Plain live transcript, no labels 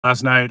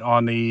last night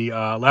on the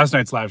last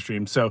night's live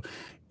stream. So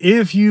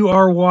if you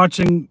are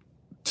watching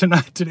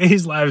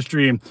today's live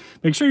stream,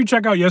 make sure you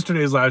check out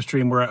yesterday's live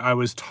stream where I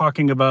was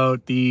talking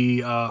about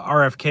the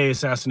RFK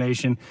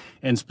assassination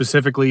and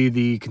specifically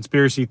the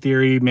conspiracy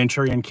theory,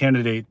 Manchurian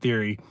candidate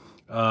theory.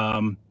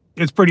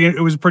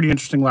 It was a pretty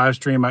interesting live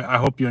stream. I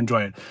hope you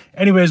enjoy it.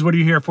 Anyways, what are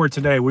you here for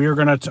today?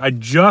 I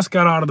just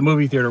got out of the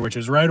movie theater, which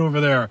is right over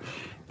there,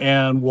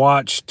 and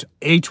watched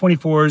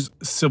A24's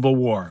Civil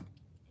War.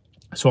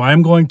 So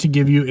I'm going to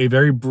give you a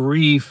very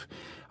brief,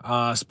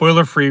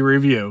 spoiler-free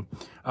review.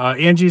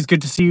 Angie, it's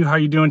good to see you. How are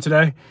you doing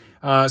today?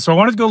 So I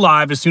wanted to go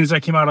live as soon as I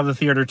came out of the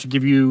theater to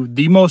give you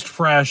the most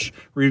fresh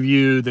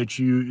review that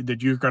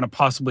you're going to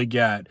possibly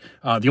get.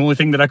 The only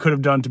thing that I could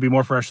have done to be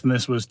more fresh than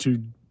this was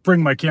to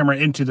bring my camera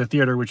into the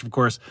theater, which of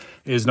course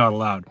is not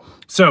allowed.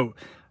 So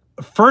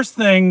first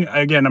thing,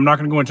 again, I'm not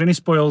going to go into any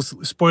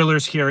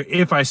spoilers here.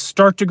 If I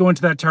start to go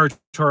into that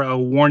territory,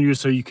 I'll warn you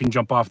so you can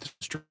jump off the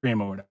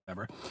stream or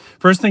whatever.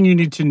 First thing you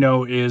need to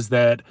know is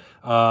that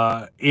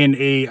I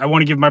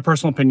want to give my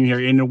personal opinion here.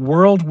 In a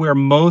world where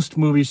most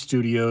movie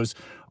studios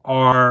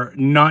are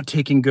not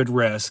taking good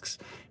risks,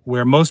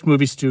 where most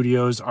movie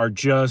studios are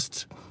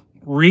just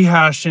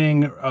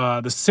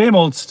rehashing the same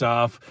old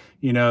stuff,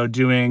 you know,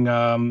 doing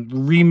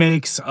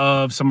remakes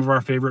of some of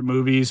our favorite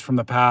movies from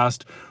the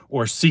past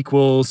or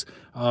sequels.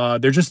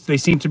 They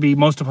seem to be,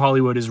 most of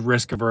Hollywood is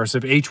risk averse.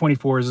 If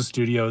A24 is a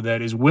studio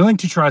that is willing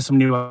to try some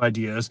new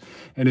ideas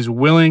and is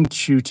willing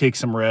to take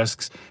some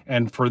risks,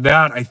 and for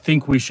that, I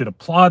think we should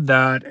applaud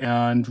that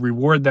and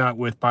reward that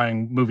with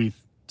buying movie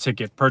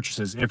ticket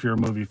purchases if you're a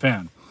movie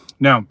fan.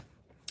 Now,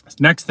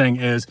 next thing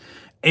is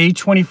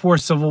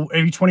A24's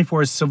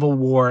Civil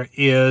War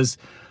is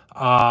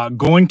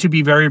going to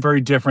be very,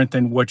 very different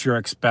than what you're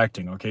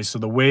expecting. Okay, so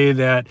the way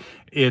that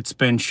it's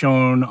been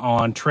shown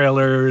on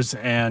trailers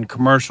and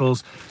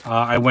commercials,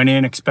 I went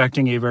in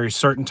expecting a very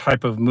certain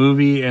type of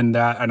movie, and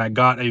I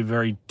got a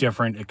very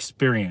different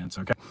experience.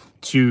 Okay,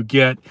 to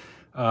get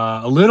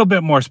a little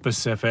bit more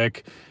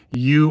specific,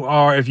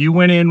 if you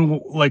went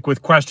in like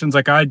with questions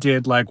like I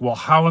did, like, well,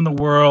 how in the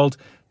world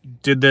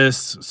did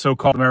this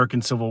so-called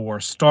American Civil War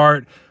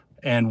start?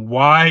 And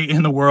why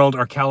in the world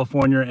are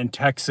California and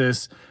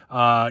Texas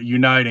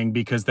uniting?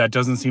 Because that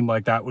doesn't seem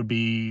like that would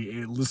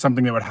be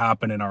something that would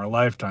happen in our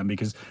lifetime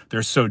because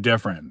they're so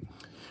different.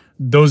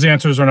 Those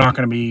answers are not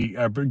going to be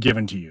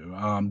given to you.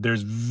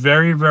 There's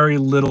very, very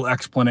little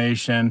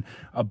explanation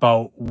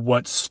about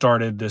what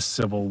started this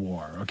Civil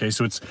War. Okay,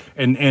 so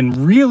and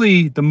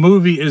really the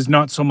movie is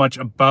not so much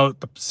about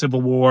the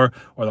Civil War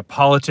or the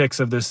politics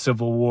of this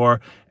Civil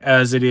War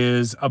as it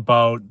is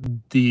about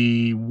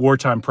the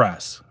wartime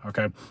press.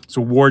 Okay,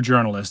 so war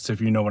journalists, if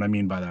you know what I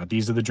mean by that.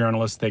 These are the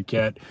journalists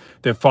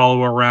that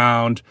follow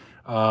around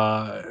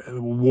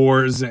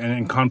wars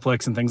and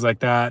conflicts and things like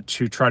that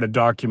to try to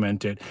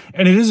document it.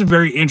 And it is a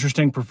very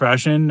interesting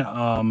profession.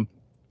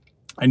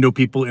 I know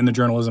people in the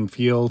journalism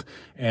field,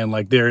 and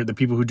like the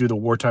people who do the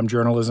wartime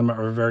journalism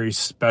are a very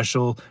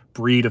special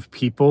breed of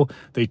people.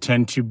 They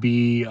tend to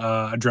be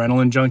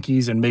adrenaline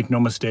junkies, and make no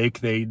mistake,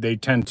 they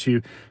tend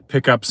to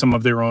pick up some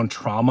of their own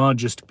trauma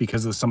just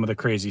because of some of the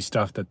crazy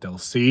stuff that they'll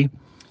see.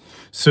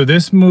 So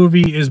this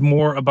movie is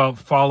more about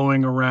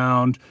following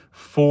around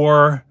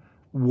four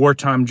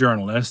wartime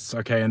journalists,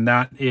 okay, and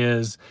that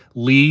is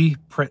Lee,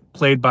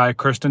 played by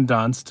Kirsten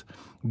Dunst,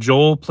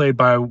 Joel, played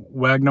by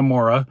Wagner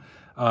Moura,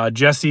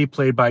 Jesse,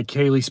 played by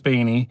Kaylee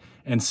Spaney,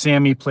 and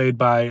Sammy, played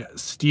by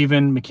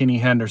Stephen McKinney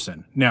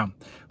Henderson. Now,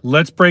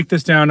 let's break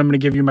this down. I'm going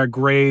to give you my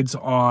grades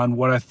on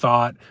what I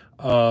thought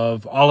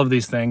of all of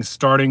these things,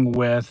 starting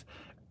with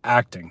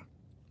acting.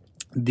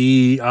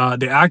 The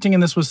acting in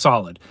this was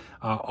solid.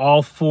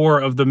 All four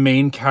of the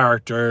main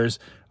characters,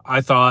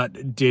 I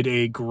thought, did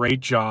a great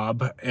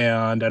job,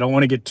 and I don't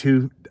want to get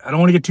too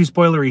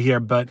spoilery here,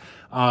 but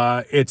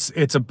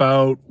it's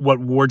about what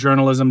war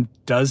journalism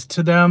does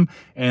to them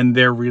and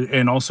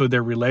also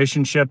their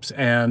relationships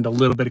and a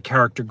little bit of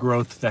character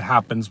growth that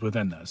happens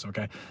within this.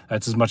 Okay,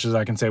 that's as much as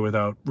I can say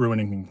without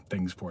ruining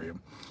things for you.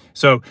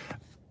 So,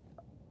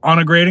 on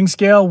a grading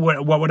scale,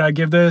 what would I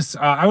give this?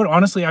 I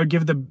would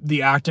give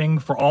the acting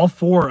for all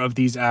four of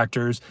these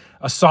actors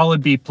a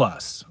solid B+.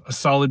 A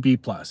solid B+.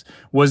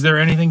 Was there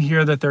anything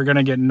here that they're going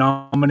to get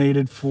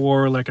nominated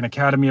for, like an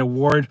Academy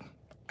Award?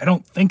 I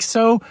don't think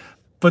so,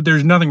 but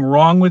there's nothing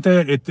wrong with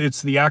it.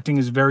 The acting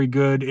is very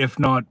good, if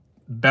not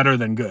better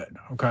than good.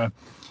 Okay.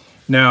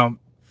 Now,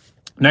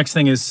 next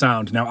thing is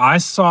sound. Now, I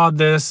saw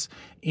this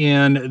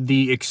in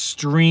the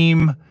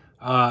extreme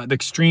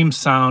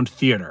sound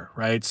theater,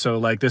 right? So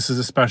like this is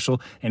a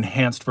special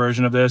enhanced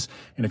version of this.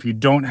 And if you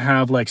don't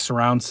have like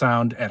surround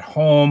sound at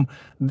home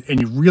and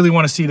you really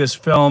want to see this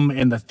film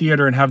in the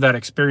theater and have that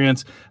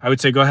experience, I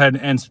would say go ahead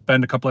and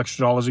spend a couple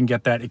extra dollars and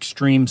get that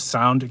extreme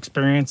sound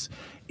experience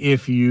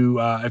if you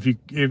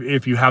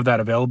have that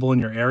available in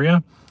your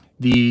area.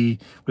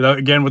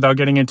 Without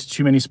getting into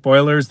too many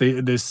spoilers,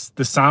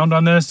 the sound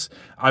on this,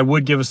 I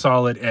would give a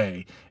solid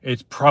A.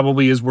 It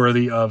probably is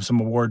worthy of some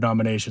award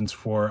nominations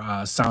for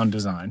sound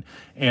design.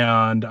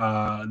 And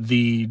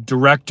the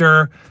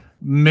director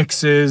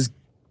mixes.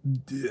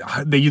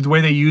 The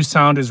way they use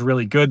sound is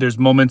really good. There's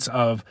moments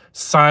of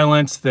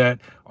silence that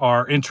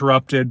are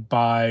interrupted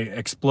by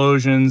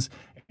explosions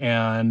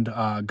and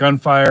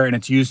gunfire, and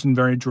it's used in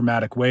very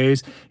dramatic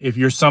ways. If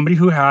you're somebody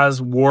who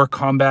has war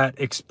combat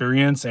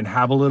experience and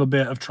have a little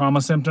bit of trauma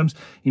symptoms,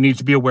 you need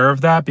to be aware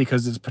of that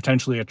because it's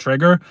potentially a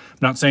trigger. I'm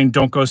not saying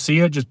don't go see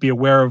it, just be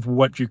aware of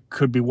what you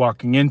could be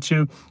walking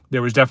into.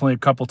 There was definitely a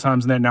couple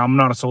times in there. Now, I'm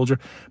not a soldier,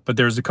 but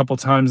there's a couple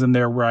times in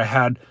there where I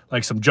had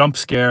like some jump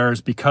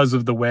scares because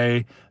of the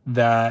way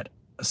that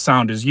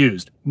sound is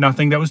used.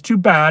 Nothing that was too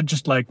bad,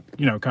 just like,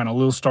 you know, kind of a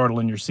little startle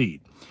in your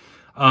seat.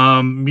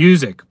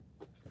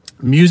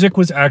 Music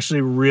was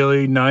actually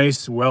really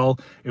nice.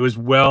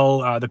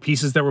 The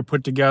pieces that were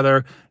put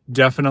together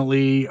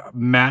definitely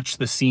matched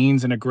the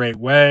scenes in a great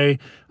way.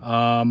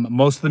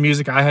 Most of the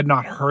music I had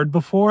not heard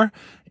before,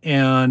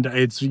 and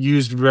it's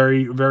used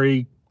very,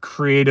 very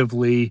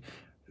creatively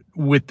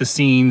with the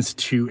scenes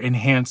to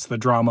enhance the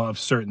drama of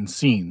certain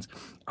scenes.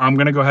 I'm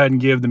going to go ahead and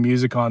give the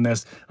music on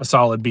this a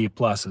solid B+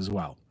 as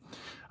well.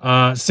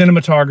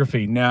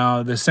 Cinematography.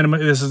 Now, this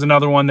is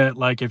another one that,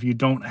 like, if you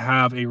don't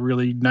have a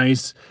really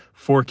nice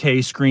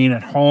 4K screen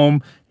at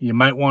home, you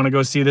might want to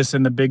go see this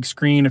in the big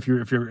screen. If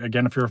you're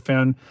a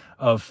fan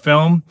of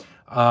film,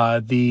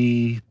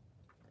 the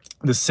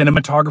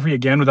cinematography,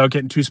 again, without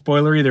getting too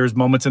spoilery, there's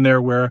moments in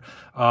there where,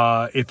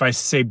 if I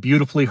say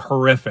beautifully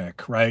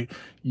horrific, right?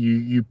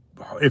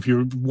 If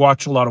you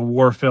watch a lot of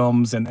war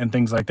films and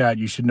things like that,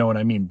 you should know what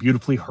I mean.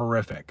 Beautifully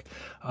horrific,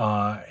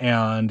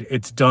 and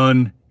it's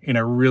done in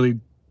a really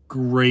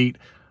great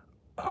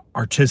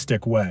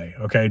artistic way.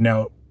 Okay,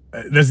 now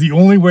that's the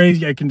only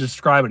way I can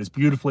describe it, is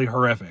beautifully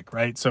horrific,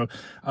 right? So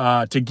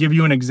to give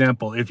you an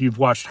example, if you've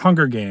watched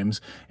Hunger Games,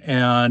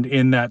 and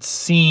in that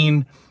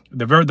scene,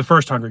 the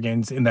first Hunger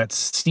Games, in that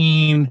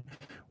scene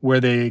where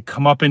they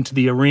come up into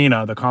the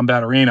arena, the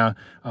combat arena,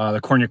 the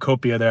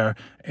cornucopia there,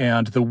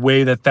 and the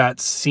way that that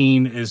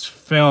scene is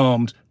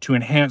filmed to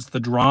enhance the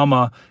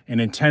drama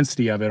and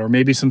intensity of it, or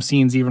maybe some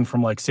scenes even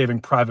from like Saving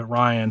Private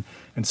Ryan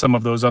and some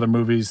of those other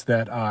movies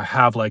that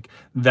have like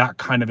that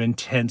kind of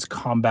intense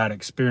combat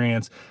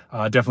experience,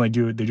 definitely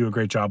do a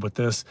great job with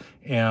this.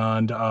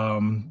 And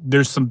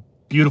there's some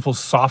beautiful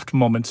soft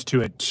moments to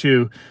it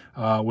too,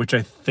 which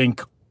I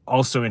think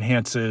also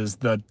enhances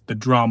the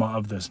drama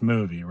of this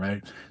movie,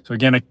 right? So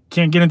again, I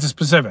can't get into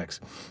specifics.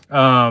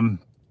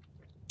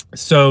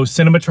 So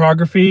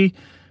cinematography,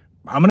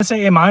 I'm going to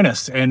say A-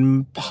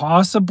 and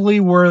possibly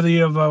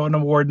worthy of an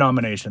award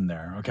nomination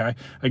there, okay?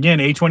 Again,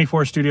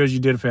 A24 Studios, you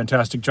did a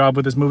fantastic job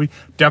with this movie.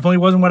 Definitely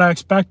wasn't what I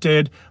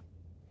expected,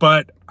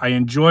 but I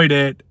enjoyed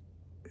it.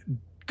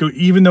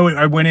 Even though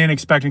I went in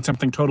expecting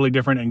something totally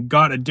different and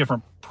got a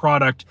different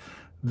product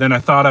than I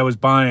thought I was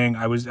buying,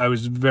 I was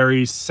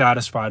very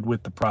satisfied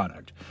with the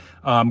product.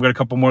 I've got a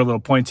couple more little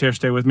points here.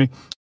 Stay with me.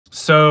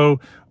 So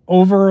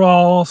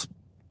overall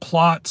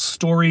plot,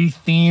 story,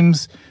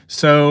 themes.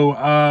 So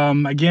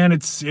again,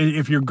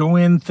 if you're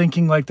going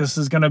thinking like this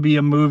is going to be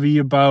a movie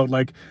about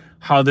like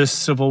how this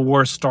Civil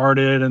War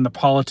started and the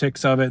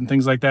politics of it and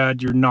things like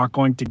that, you're not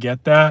going to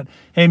get that.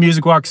 Hey,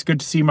 Music Walks, good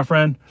to see you, my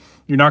friend.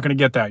 You're not going to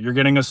get that. You're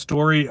getting a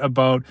story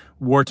about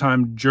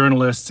wartime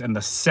journalists, and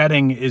the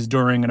setting is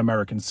during an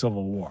American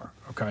Civil War,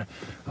 okay?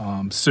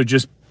 So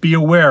just be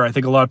aware. I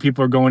think a lot of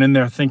people are going in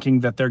there thinking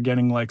that they're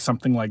getting like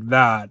something like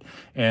that,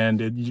 and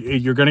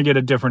you're going to get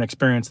a different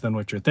experience than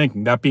what you're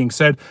thinking. That being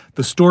said,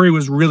 the story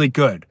was really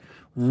good.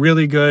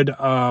 Really good.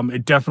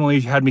 It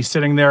definitely had me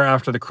sitting there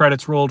after the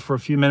credits rolled for a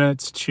few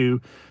minutes to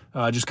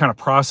just kind of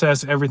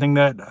process everything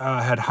that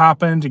had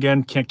happened.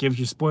 Again, can't give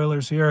you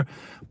spoilers here,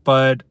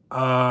 but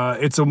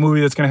it's a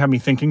movie that's going to have me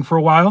thinking for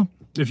a while,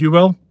 if you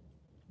will,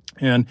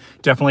 and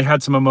definitely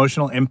had some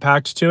emotional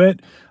impact to it.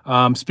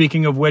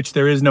 Speaking of which,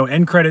 there is no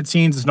end credit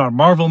scenes. It's not a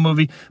Marvel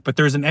movie, but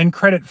there's an end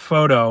credit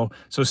photo.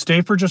 So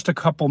stay for just a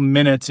couple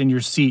minutes in your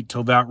seat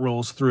till that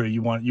rolls through.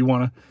 You want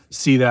to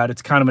see that.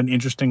 It's kind of an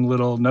interesting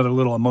another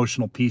little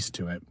emotional piece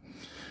to it.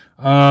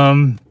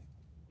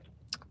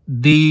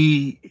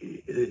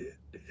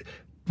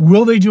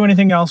 Will they do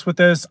anything else with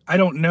this? I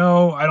don't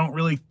know. I don't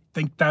really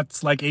think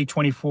that's like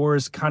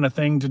A24's kind of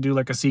thing to do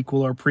like a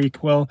sequel or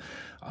prequel.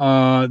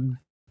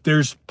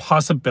 There's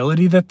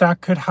possibility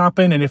that could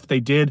happen. And if they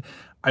did,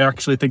 I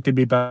actually think they'd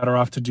be better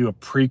off to do a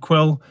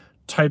prequel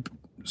type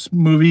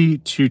movie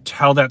to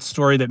tell that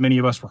story that many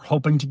of us were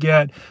hoping to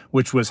get,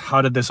 which was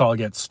how did this all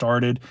get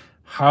started?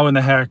 How in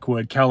the heck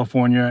would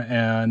California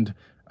and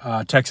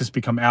Texas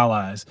become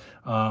allies?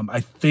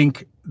 I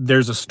think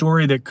there's a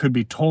story that could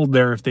be told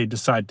there if they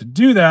decide to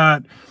do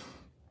that,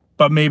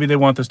 but maybe they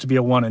want this to be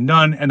a one and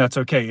done, and that's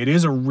okay. It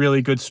is a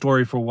really good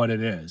story for what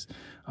it is.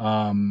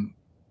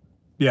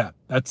 Yeah,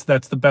 that's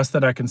the best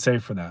that I can say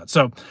for that.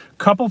 So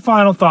couple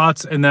final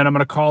thoughts, and then I'm going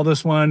to call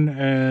this one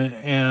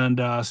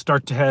and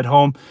start to head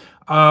home.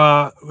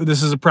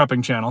 This is a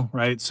prepping channel,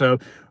 right? So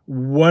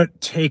what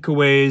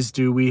takeaways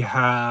do we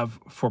have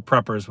for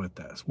preppers with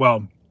this?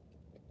 Well,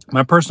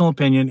 my personal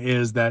opinion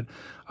is that,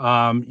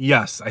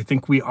 yes, I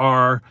think we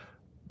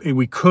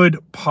could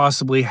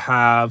possibly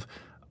have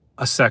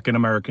a second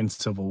American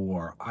Civil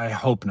War. I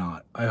hope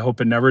not. I hope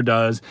it never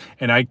does.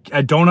 And I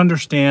don't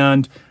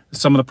understand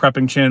some of the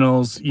prepping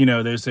channels. You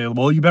know, they say,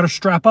 well, you better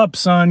strap up,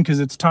 son, because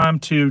it's time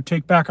to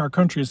take back our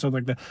country and stuff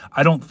like that.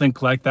 I don't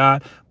think like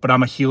that, but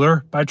I'm a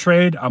healer by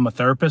trade. I'm a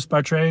therapist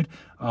by trade.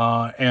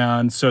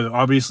 And so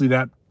obviously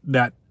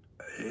that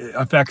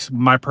affects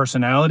my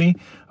personality.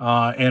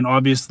 And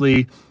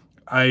obviously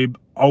I'm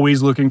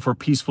always looking for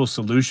peaceful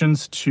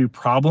solutions to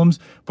problems,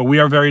 but we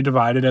are very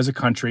divided as a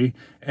country.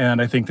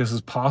 And I think this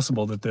is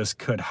possible that this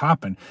could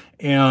happen.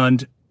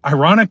 And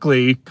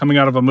ironically, coming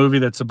out of a movie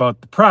that's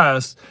about the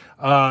press,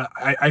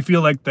 I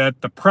feel like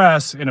that the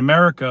press in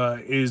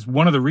America is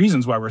one of the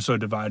reasons why we're so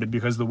divided,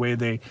 because the way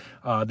they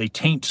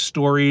taint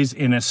stories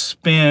in a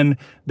spin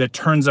that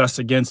turns us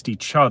against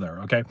each other.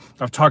 Okay,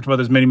 I've talked about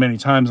this many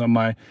times on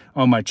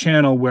my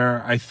channel,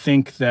 where I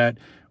think that,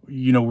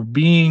 you know, we're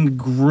being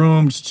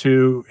groomed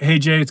to, hey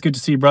Jay, it's good to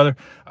see you, brother.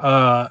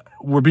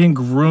 We're being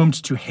groomed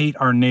to hate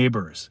our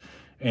neighbors.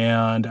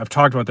 And I've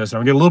talked about this. I'm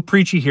gonna get a little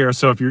preachy here,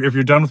 so if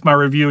you're done with my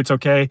review, it's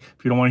okay.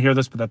 If you don't want to hear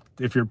this, but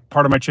if you're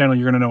part of my channel,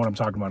 you're gonna know what I'm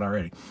talking about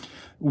already.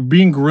 We're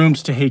being groomed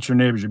to hate your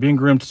neighbors. You're being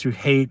groomed to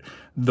hate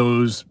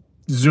those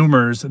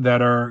Zoomers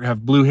that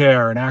have blue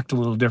hair and act a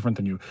little different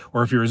than you.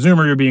 Or if you're a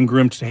Zoomer, you're being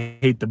groomed to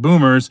hate the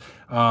Boomers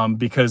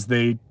because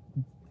they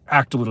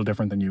act a little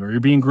different than you. Or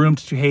you're being groomed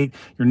to hate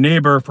your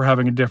neighbor for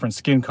having a different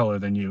skin color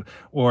than you,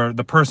 or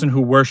the person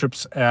who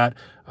worships at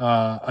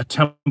a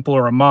temple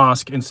or a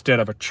mosque instead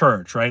of a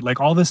church, right? Like,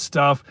 all this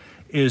stuff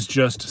is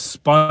just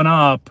spun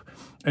up,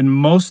 and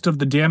most of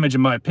the damage,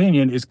 in my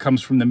opinion,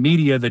 comes from the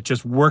media that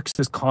just works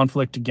this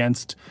conflict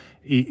against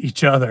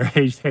each other.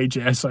 Hey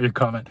Jay, I saw your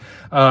comment.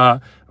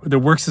 That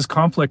works this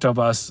conflict of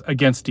us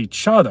against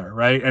each other,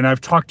 right? And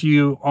I've talked to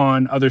you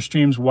on other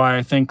streams why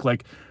I think,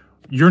 like,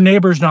 your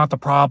neighbor's not the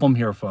problem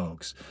here,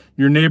 folks.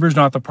 Your neighbor's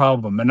not the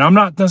problem. And I'm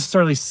not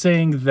necessarily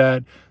saying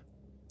that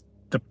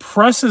the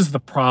press is the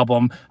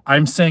problem.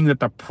 I'm saying that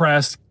the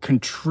press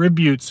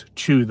contributes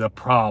to the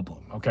problem,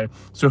 okay?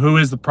 So who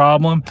is the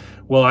problem?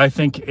 Well, I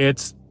think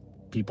it's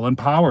people in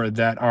power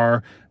that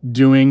are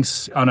doing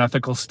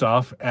unethical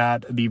stuff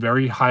at the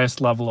very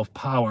highest level of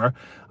power,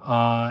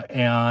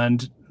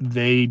 and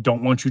they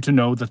don't want you to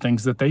know the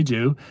things that they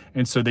do.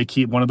 And so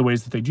one of the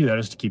ways that they do that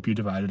is to keep you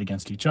divided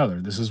against each other.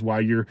 This is why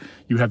you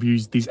have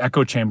used these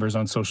echo chambers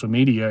on social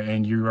media,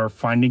 and you are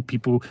finding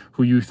people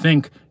who you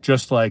think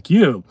just like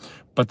you.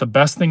 But the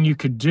best thing you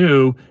could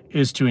do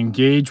is to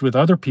engage with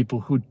other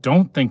people who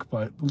don't think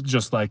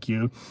just like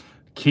you.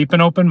 Keep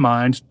an open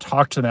mind,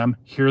 talk to them,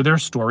 hear their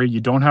story. You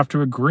don't have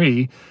to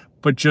agree,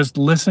 but just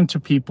listen to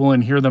people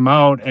and hear them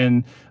out.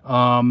 And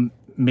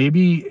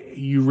maybe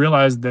you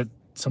realize that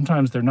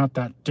sometimes they're not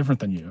that different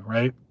than you,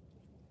 right?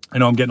 I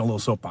know I'm getting a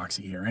little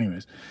soapboxy here.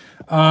 Anyways,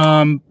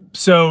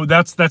 so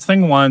that's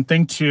thing one.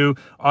 Thing two,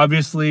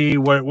 obviously,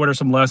 what are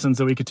some lessons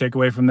that we could take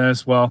away from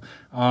this? Well,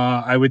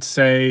 I would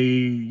say,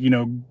 you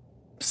know,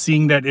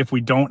 seeing that if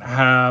we don't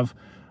have,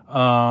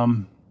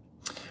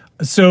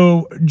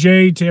 so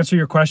Jay, to answer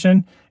your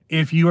question,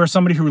 if you are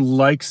somebody who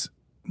likes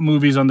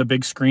movies on the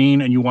big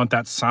screen and you want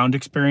that sound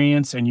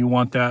experience and you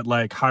want that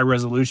like high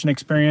resolution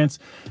experience,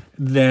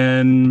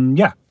 then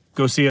yeah,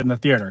 go see it in the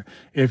theater.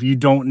 If you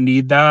don't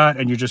need that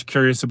and you're just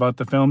curious about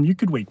the film, you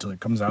could wait till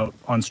it comes out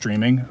on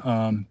streaming.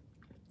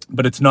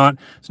 But it's not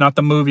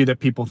the movie that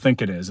people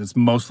think it is. It's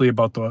mostly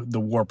about the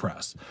war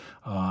press.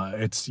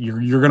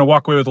 You're going to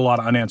walk away with a lot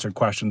of unanswered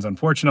questions,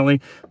 unfortunately,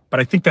 but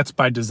I think that's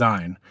by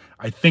design.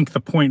 I think the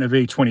point of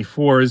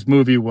A24's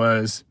movie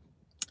was,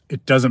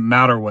 it doesn't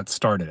matter what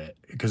started it,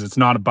 because it's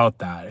not about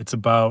that. It's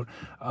about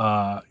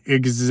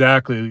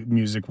exactly,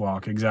 Music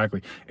Walk,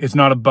 exactly. It's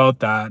not about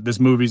that. This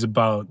movie's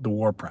about the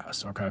war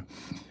press, okay?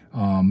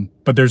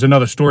 But there's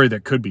another story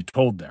that could be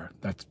told there.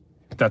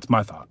 That's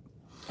my thought.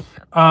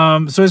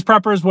 So as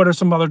preppers, what are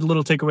some other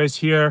little takeaways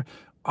here?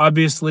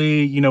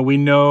 Obviously, you know, we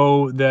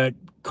know that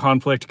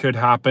conflict could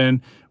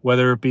happen,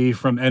 whether it be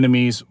from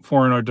enemies,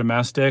 foreign or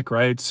domestic,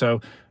 right?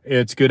 So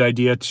it's a good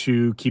idea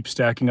to keep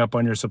stacking up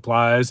on your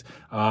supplies.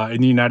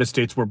 In the United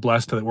States, we're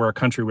blessed that we're a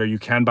country where you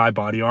can buy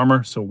body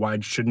armor. So why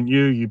shouldn't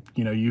you?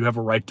 You know, you have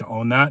a right to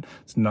own that.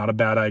 It's not a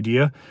bad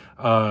idea.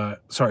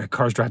 Sorry, a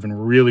car's driving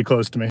really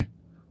close to me.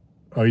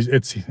 Oh,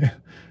 it's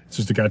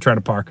just a guy trying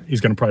to park.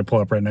 He's going to probably pull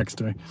up right next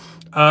to me.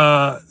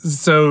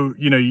 So,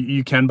 you know,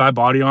 you can buy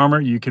body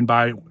armor. You can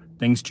buy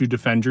things to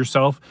defend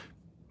yourself.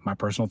 My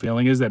personal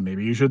feeling is that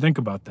maybe you should think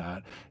about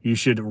that. You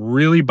should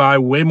really buy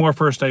way more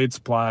first aid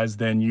supplies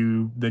than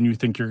you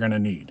think you're going to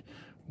need.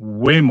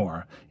 Way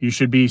more. You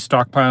should be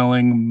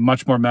stockpiling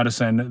much more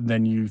medicine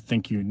than you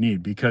think you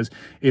need, because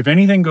if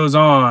anything goes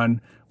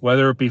on,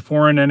 whether it be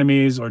foreign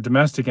enemies or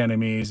domestic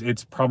enemies,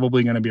 it's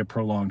probably going to be a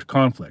prolonged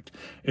conflict.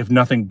 If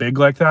nothing big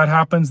like that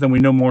happens, then we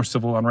know more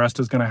civil unrest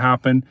is going to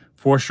happen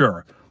for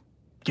sure.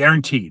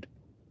 Guaranteed.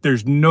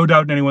 There's no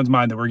doubt in anyone's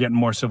mind that we're getting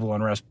more civil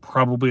unrest,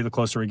 probably the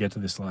closer we get to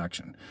this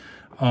election.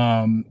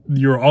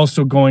 You're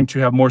also going to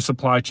have more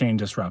supply chain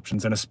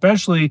disruptions, and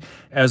especially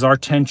as our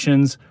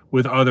tensions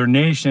with other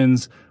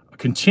nations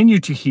continue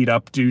to heat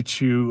up due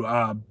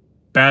to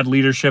bad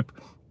leadership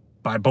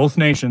by both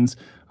nations,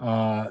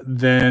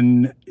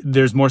 then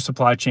there's more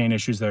supply chain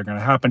issues that are going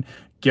to happen.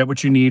 Get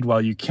what you need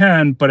while you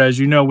can. But as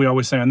you know, we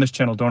always say on this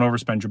channel, don't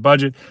overspend your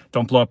budget.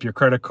 Don't blow up your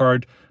credit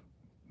card.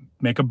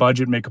 Make a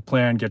budget, make a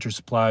plan, get your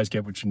supplies,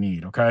 get what you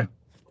need, okay?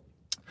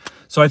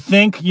 So I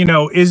think, you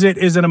know, is it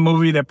a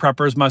movie that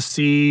preppers must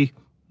see?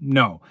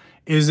 No.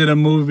 Is it a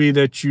movie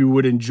that you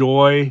would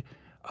enjoy?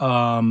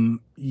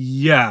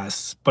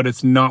 Yes, but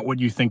it's not what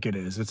you think it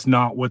is. It's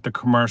not what the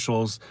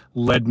commercials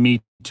led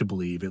me to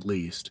believe, at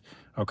least.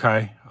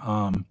 Okay.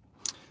 I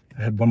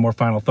had one more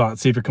final thought.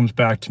 See if it comes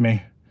back to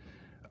me.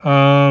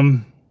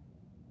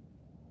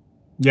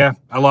 Yeah,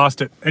 I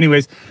lost it.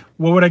 Anyways,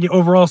 what would I get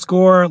overall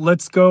score?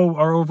 Let's go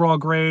our overall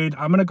grade.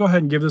 I'm going to go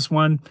ahead and give this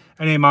one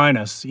an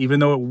A-, even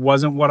though it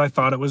wasn't what I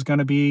thought it was going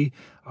to be.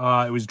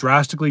 It was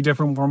drastically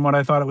different from what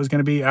I thought it was going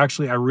to be.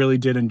 Actually, I really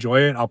did enjoy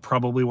it. I'll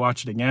probably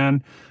watch it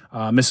again.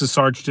 Mrs.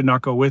 Sarge did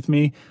not go with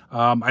me.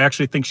 I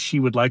actually think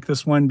she would like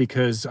this one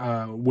because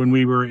when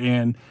we were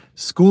in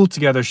school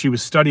together, she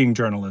was studying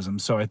journalism.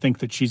 So I think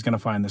that she's going to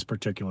find this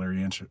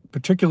particularly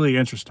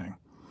interesting.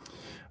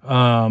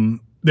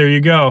 There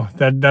you go.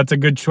 That's a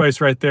good choice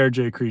right there,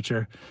 Jay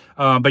Creature.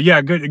 But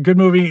yeah, good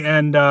movie,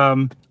 and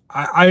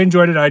I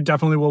enjoyed it. I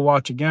definitely will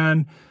watch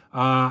again.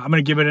 I'm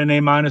going to give it an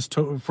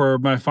A- for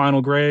my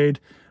final grade.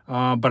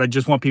 But I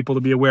just want people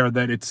to be aware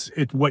that it's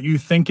what you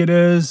think it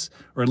is,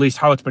 or at least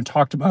how it's been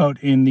talked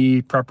about in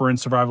the prepper and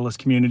survivalist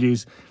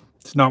communities.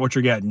 It's not what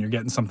you're getting. You're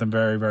getting something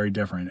very, very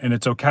different, and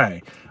it's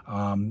okay.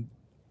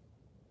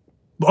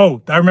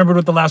 Oh, I remembered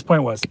what the last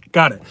point was.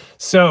 Got it.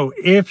 So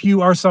if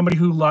you are somebody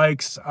who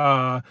likes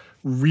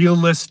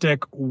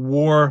realistic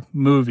war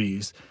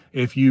movies,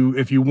 if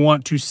you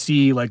want to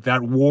see like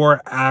that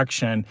war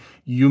action,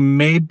 you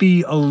may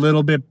be a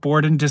little bit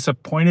bored and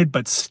disappointed,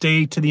 but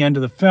stay to the end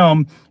of the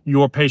film.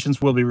 Your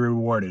patience will be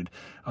rewarded.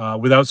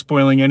 Without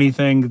spoiling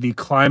anything, the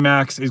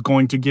climax is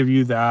going to give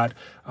you that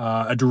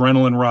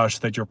adrenaline rush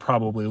that you're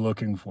probably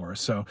looking for.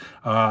 So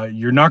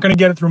you're not going to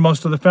get it through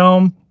most of the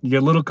film. You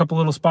get a couple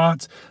little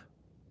spots,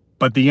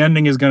 but the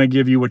ending is going to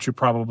give you what you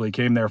probably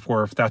came there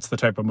for if that's the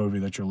type of movie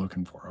that you're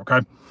looking for, okay?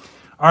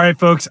 All right,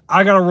 folks,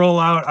 I got to roll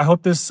out. I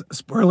hope this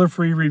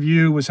spoiler-free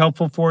review was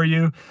helpful for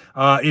you.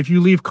 If you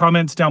leave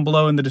comments down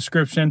below in the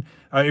description,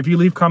 if you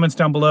leave comments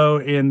down below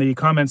in the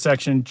comment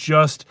section,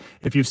 just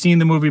if you've seen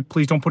the movie,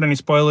 please don't put any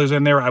spoilers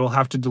in there. I will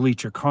have to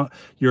delete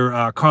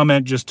your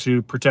comment just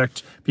to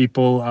protect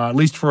people, at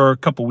least for a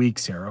couple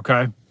weeks here,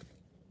 okay?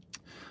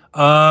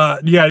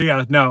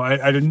 Yeah, no,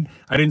 I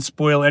didn't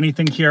spoil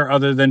anything here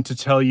other than to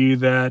tell you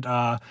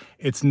that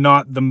it's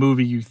not the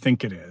movie you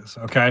think it is,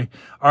 okay?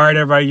 All right,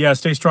 everybody, yeah,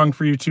 stay strong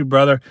for you too,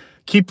 brother.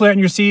 Keep planting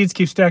your seeds,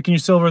 keep stacking your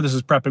silver. This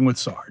is Prepping with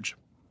Sarge.